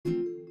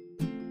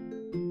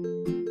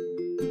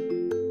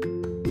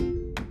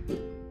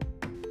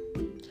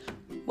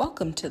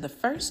Welcome to the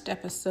first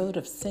episode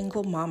of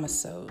Single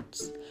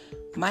Mamasodes.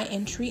 My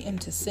entry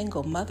into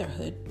single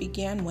motherhood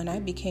began when I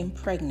became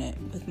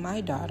pregnant with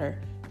my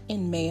daughter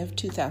in May of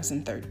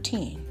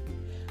 2013.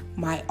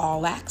 My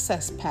All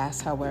Access Pass,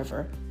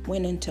 however,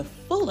 went into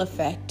full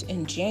effect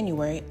in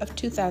January of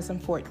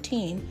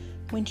 2014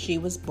 when she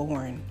was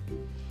born.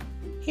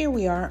 Here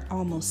we are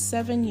almost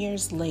 7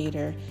 years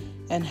later,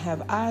 and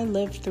have I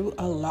lived through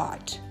a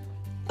lot.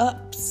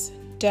 Ups,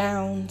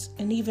 downs,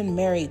 and even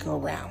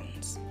merry-go-rounds.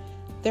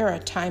 There are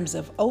times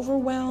of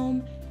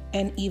overwhelm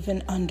and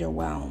even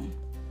underwhelm.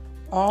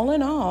 All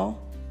in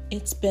all,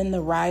 it's been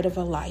the ride of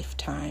a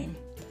lifetime,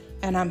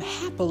 and I'm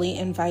happily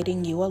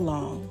inviting you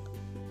along.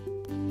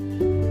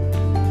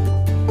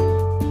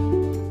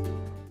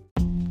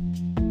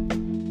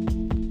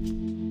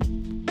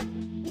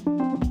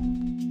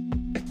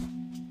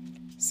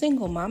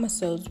 Single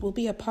Mamasodes will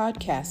be a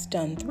podcast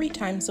done 3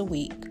 times a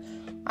week.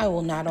 I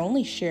will not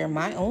only share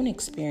my own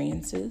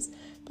experiences,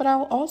 but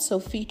I'll also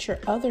feature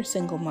other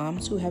single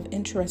moms who have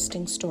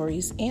interesting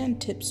stories and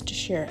tips to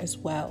share as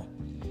well.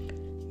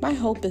 My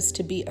hope is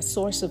to be a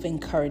source of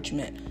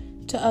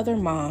encouragement to other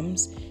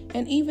moms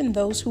and even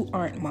those who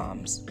aren't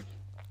moms.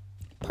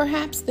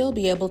 Perhaps they'll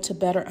be able to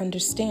better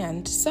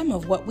understand some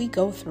of what we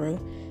go through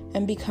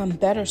and become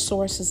better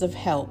sources of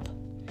help.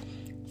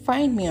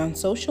 Find me on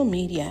social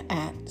media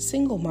at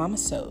Single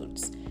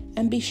Mamasodes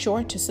and be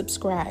sure to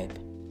subscribe.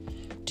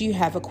 Do you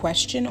have a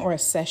question or a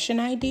session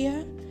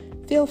idea?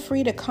 Feel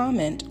free to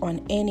comment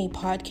on any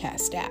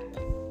podcast app.